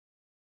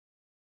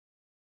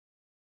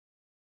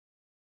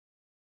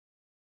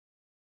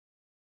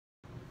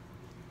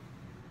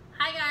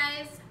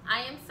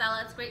I am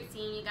Cela. It's great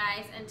seeing you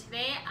guys. And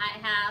today I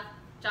have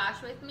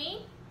Josh with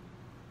me,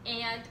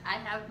 and I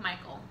have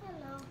Michael.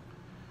 Hello.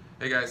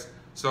 Hey guys,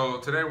 so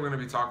today we're going to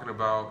be talking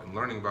about and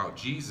learning about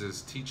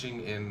Jesus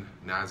teaching in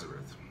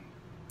Nazareth.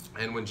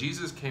 And when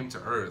Jesus came to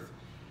earth,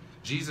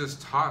 Jesus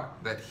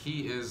taught that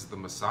he is the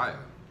Messiah.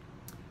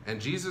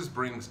 And Jesus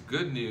brings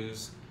good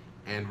news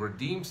and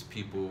redeems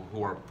people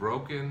who are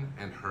broken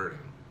and hurting.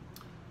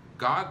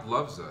 God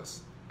loves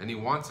us, and he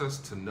wants us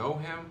to know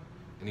him,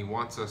 and he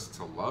wants us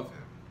to love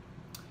him.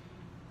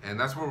 And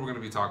that's what we're going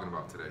to be talking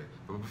about today.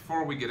 But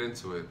before we get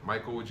into it,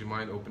 Michael, would you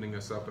mind opening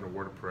us up in a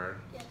word of prayer?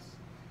 Yes.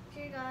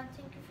 Dear God,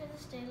 thank you for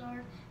this day,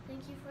 Lord.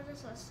 Thank you for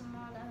this lesson,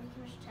 Lord, that we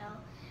can tell.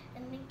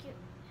 And thank you.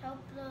 Help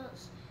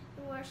those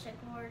who are sick,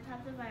 Lord.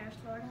 Help the virus,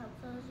 Lord.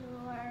 Help those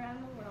who are around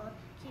the world.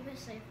 Keep us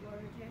safe,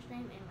 Lord. In your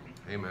name,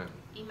 amen. Amen.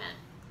 Amen.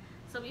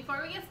 So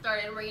before we get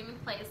started, we're going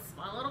to play a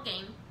small little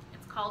game.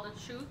 It's called a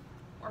true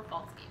or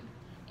false game.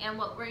 And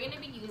what we're going to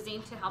be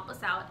using to help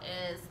us out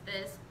is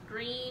this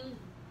green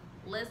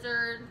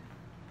lizard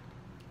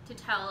to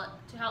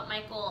help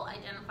Michael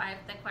identify if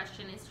the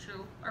question is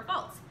true or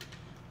false.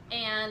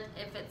 And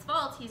if it's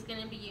false, he's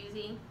going to be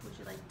using, would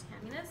you like to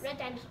hand me this? Red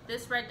dinosaur.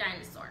 This red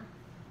dinosaur.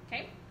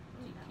 Okay?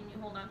 Can you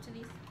hold on to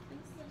these,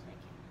 please? Yes, I can.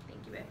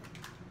 Thank you, babe.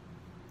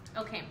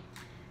 Okay.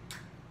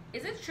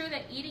 Is it true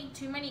that eating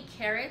too many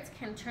carrots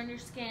can turn your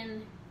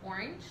skin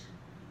orange?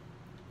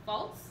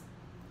 False?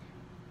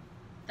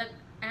 The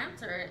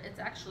answer is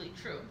actually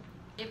true.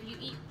 If you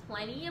eat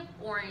plenty of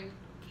orange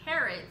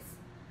carrots,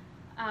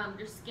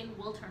 your skin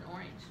will turn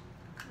orange.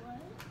 What?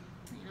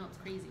 I know, it's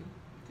crazy.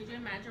 Could you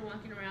imagine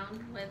walking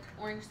around with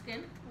orange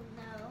skin?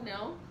 No.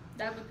 No?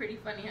 That would be pretty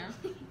funny, huh?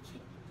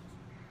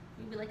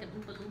 You'd be like an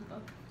Oompa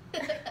Loompa.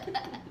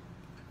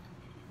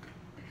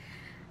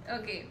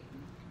 Okay.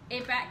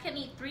 A bat can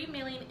eat 3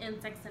 million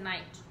insects a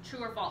night. True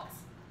or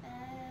false?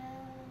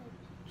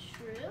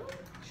 True?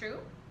 True.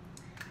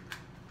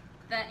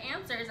 The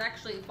answer is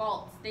actually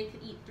false. They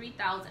could eat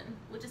 3,000,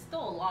 which is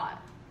still a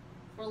lot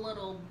for a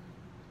little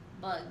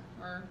bug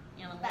or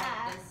animal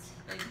like this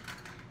thing.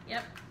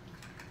 Yep.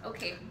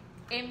 Okay.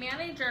 A man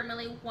in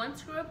Germany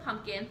once grew a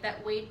pumpkin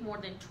that weighed more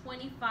than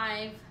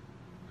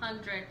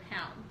 2,500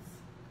 pounds.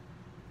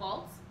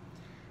 False?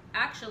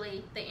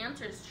 Actually, the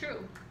answer is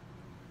true.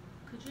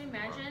 Could you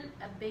imagine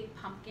a big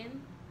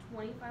pumpkin,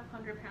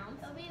 2,500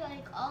 pounds? It'll be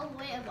like all the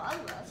way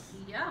above us.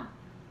 Yeah.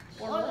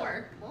 Or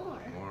more.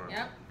 More.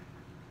 Yep.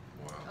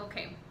 Wow.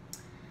 Okay.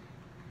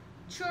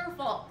 True or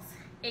false?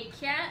 A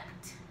cat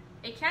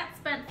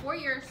spent 4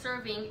 years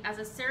serving as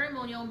a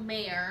ceremonial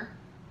mayor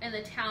in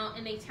a town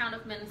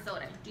of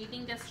Minnesota. Do you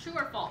think that's true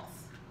or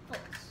false?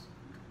 False.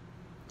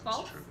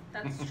 False? True.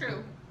 That's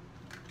true.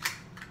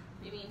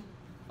 You mean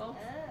false?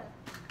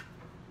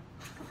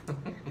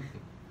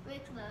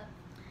 Wait up.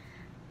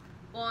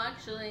 Well,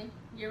 actually,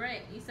 you're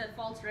right. You said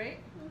false, right?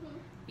 Mm-hmm.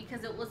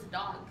 Because it was a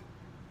dog.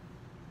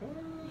 A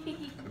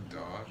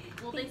dog?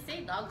 Well, they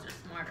say dogs are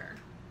smarter.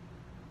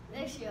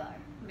 Yes, you are.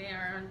 They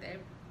are, aren't they?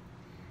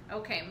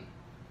 Okay.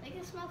 They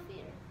can smell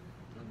fear.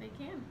 Well, they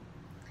can.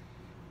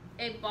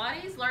 A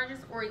body's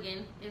largest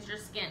organ is your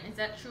skin. Is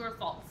that true or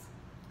false?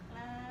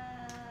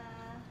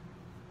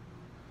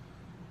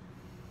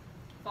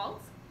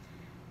 False?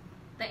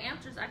 The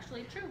answer is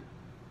actually true.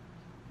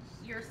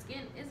 Your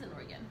skin is an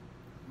organ.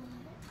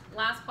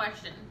 Last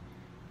question.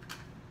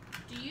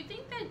 Do you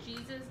think that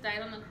Jesus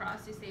died on the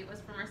cross to save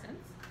us from our sins?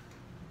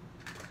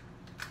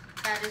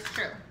 That is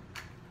true.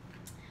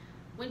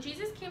 When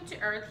Jesus came to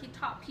earth, he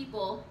taught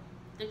people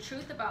the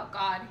truth about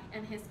God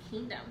and his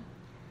kingdom.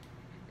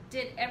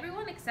 Did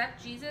everyone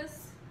accept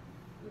Jesus'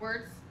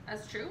 words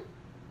as true?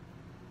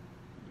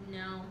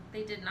 No,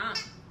 they did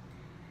not.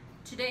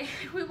 Today,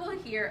 we will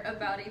hear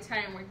about a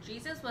time where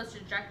Jesus was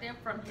rejected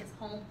from his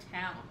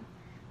hometown.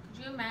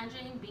 Could you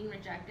imagine being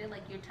rejected,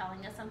 like you're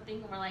telling us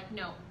something and we're like,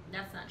 no,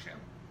 that's not true.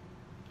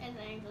 And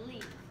I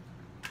believe.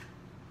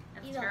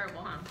 That's Evil.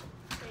 terrible, huh?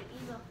 They're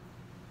evil.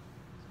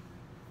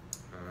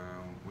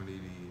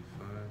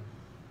 185.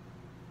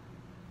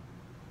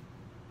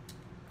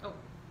 Oh.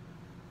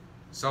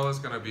 Cela's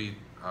going to be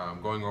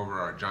going over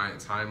our giant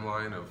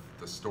timeline of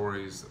the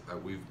stories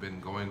that we've been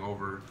going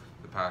over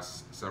the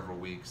past several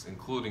weeks,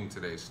 including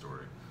today's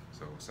story.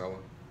 So, Cela?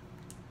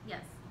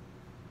 Yes.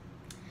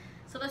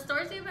 So the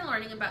stories we've been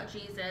learning about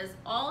Jesus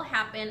all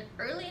happened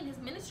early in his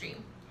ministry.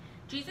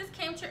 Jesus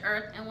came to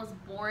earth and was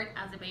born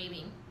as a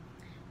baby.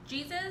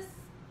 Jesus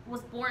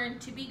was born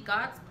to be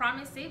God's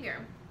promised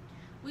savior.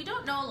 We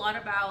don't know a lot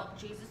about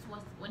Jesus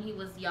when he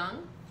was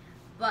young,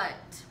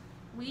 but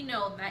we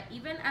know that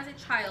even as a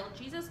child,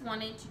 Jesus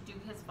wanted to do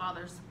his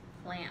Father's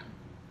plan.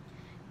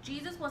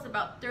 Jesus was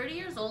about 30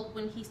 years old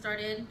when he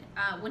started,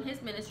 when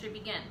his ministry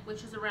began,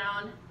 which is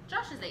around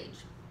Josh's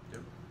age.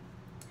 Yep.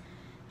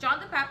 John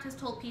the Baptist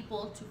told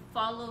people to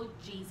follow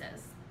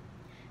Jesus.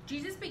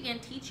 Jesus began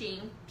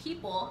teaching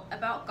people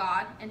about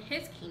God and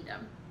his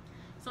kingdom.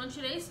 So in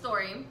today's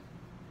story,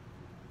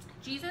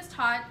 Jesus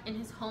taught in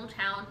his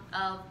hometown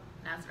of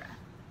Nazareth.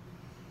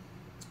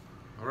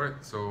 All right,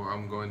 so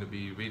I'm going to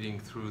be reading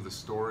through the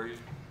story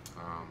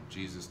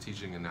Jesus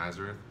teaching in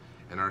Nazareth.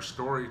 And our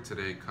story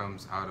today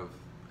comes out of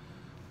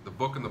the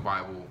book in the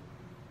Bible,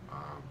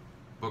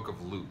 book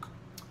of Luke.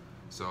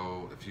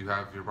 So if you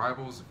have your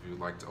Bibles, if you'd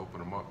like to open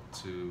them up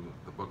to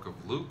the book of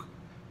Luke,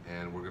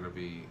 and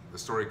the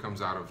story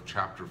comes out of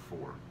chapter 4.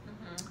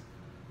 Mm-hmm.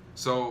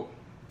 So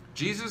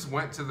Jesus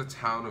went to the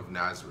town of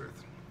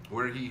Nazareth,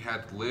 where he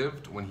had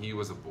lived when he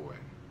was a boy.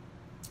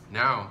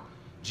 Now,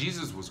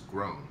 Jesus was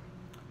grown.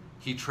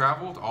 He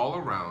traveled all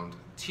around,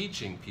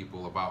 teaching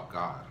people about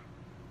God.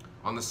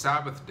 On the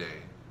Sabbath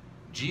day,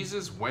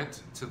 Jesus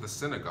went to the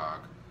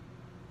synagogue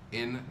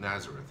in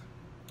Nazareth.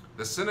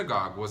 The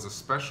synagogue was a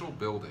special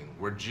building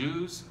where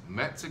Jews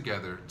met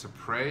together to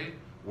pray,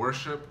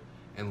 worship,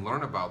 and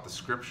learn about the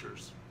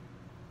scriptures.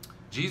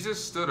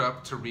 Jesus stood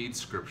up to read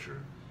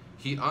scripture.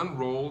 He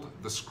unrolled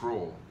the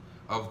scroll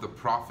of the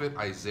prophet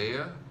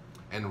Isaiah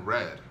and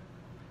read,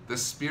 "The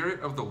Spirit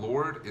of the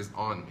Lord is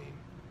on me.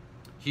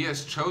 He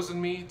has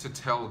chosen me to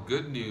tell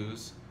good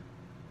news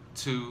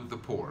to the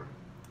poor.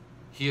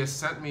 He has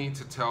sent me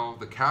to tell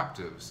the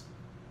captives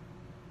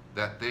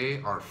that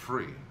they are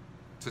free,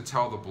 to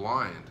tell the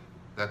blind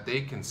that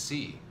they can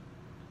see,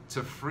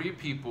 to free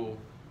people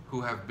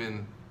who have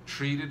been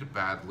treated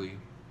badly,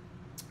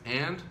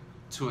 and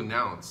to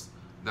announce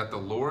that the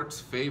Lord's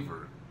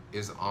favor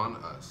is on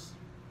us."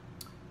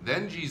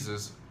 Then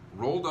Jesus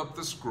rolled up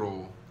the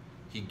scroll,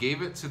 he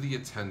gave it to the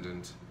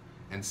attendant,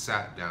 and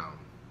sat down.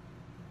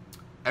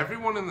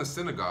 Everyone in the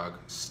synagogue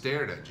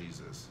stared at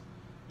Jesus.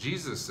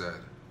 Jesus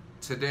said,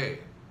 "Today,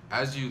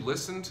 as you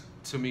listened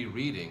to me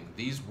reading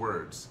these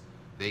words,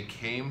 they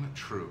came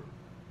true."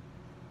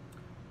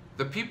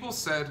 The people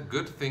said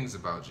good things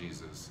about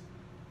Jesus,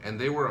 and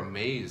they were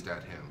amazed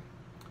at him.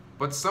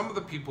 But some of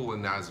the people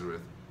in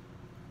Nazareth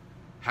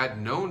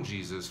had known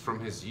Jesus from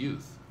his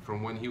youth,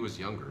 from when he was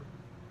younger.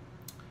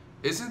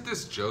 "Isn't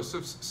this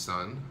Joseph's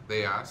son?"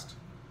 they asked.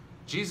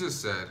 Jesus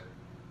said,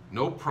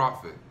 "No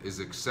prophet is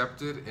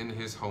accepted in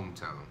his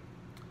hometown."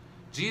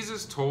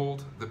 Jesus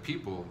told the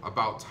people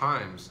about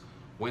times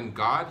when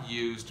God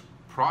used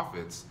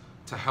prophets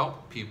to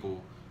help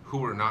people who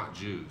were not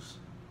Jews.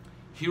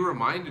 He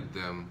reminded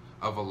them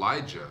of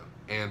Elijah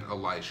and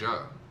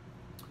Elijah.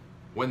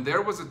 When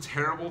there was a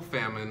terrible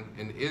famine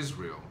in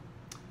Israel,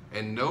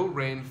 and no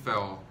rain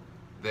fell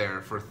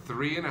there for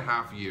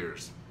 3.5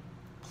 years,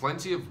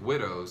 plenty of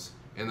widows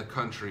in the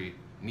country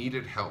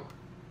needed help.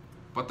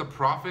 But the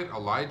prophet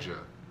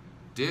Elijah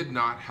did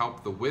not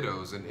help the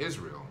widows in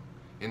Israel.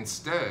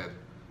 Instead,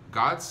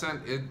 God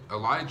sent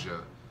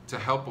Elijah to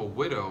help a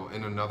widow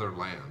in another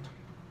land.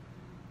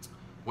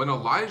 When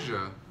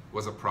Elijah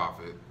was a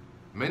prophet,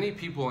 many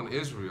people in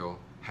Israel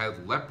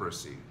had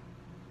leprosy.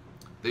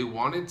 They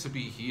wanted to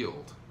be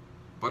healed,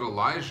 but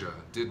Elijah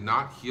did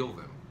not heal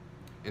them.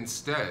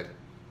 Instead,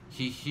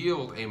 he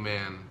healed a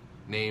man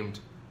named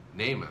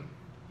Naaman,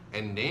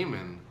 and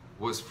Naaman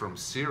was from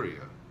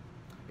Syria,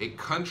 a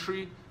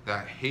country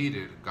that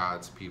hated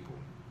God's people.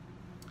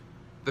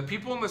 The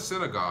people in the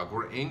synagogue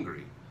were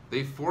angry.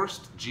 They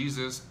forced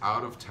Jesus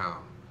out of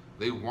town.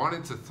 They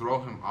wanted to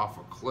throw him off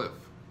a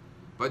cliff.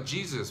 But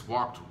Jesus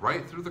walked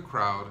right through the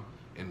crowd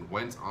and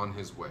went on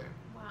his way.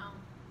 Wow.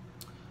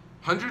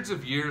 Hundreds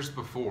of years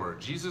before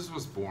Jesus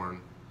was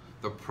born,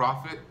 the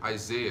prophet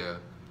Isaiah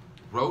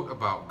wrote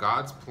about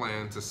God's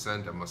plan to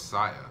send a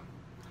Messiah.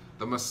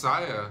 The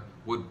Messiah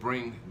would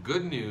bring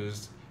good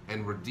news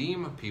and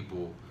redeem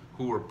people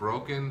who were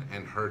broken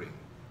and hurting.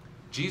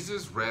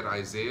 Jesus read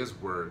Isaiah's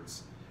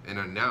words and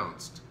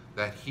announced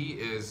that he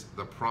is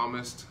the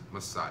promised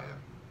Messiah.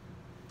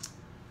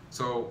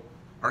 So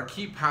our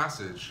key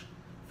passage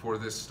for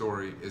this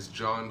story is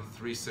John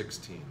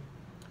 3:16.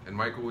 And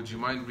Michael, would you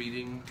mind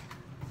reading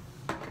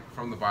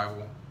from the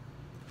Bible,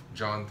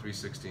 John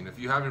 3:16? If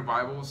you have your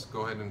Bibles,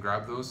 go ahead and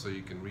grab those so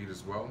you can read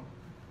as well.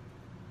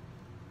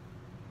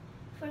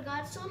 "For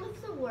God so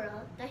loved the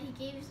world that he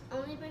gave his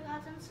only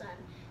begotten Son,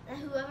 that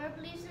whoever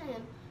believes in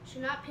him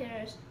should not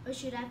perish, but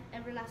should have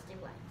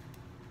everlasting life."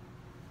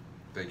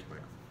 Thank you,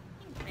 Michael.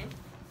 Okay.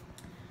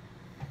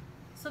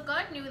 So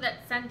God knew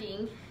that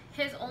sending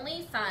his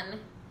only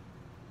son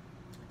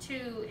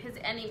to his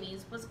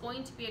enemies was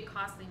going to be a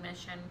costly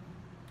mission.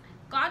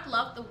 God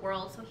loved the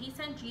world, so he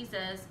sent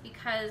Jesus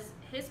because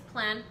his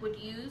plan would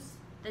use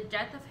the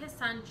death of his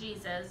son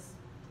Jesus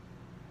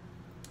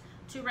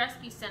to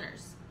rescue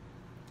sinners.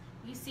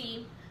 You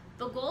see,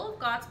 the goal of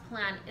God's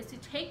plan is to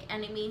take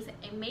enemies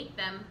and make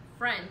them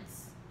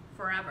friends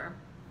forever.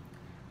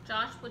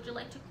 Josh, would you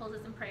like to close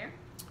us in prayer?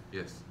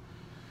 Yes.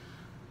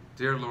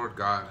 Dear Lord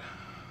God,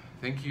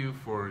 thank you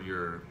for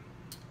your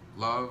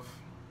love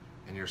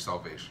and your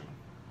salvation.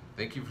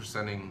 Thank you for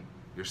sending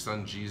your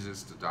son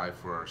Jesus to die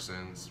for our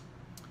sins.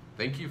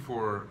 Thank you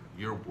for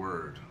your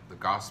word, the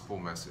gospel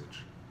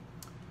message.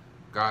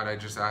 God, I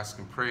just ask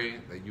and pray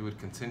that you would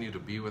continue to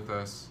be with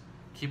us,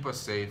 keep us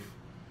safe,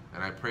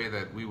 and I pray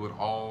that we would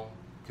all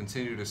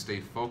continue to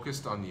stay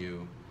focused on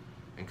you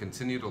and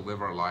continue to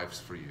live our lives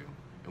for you.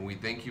 And we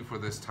thank you for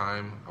this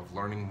time of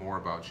learning more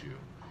about you.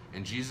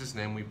 In Jesus'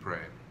 name we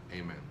pray.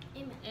 Amen.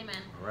 Amen. Amen.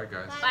 All right,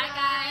 guys. Bye. Bye,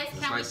 guys. It's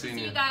Can't wait nice to seeing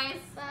see you. you guys.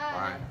 Bye.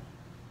 Bye.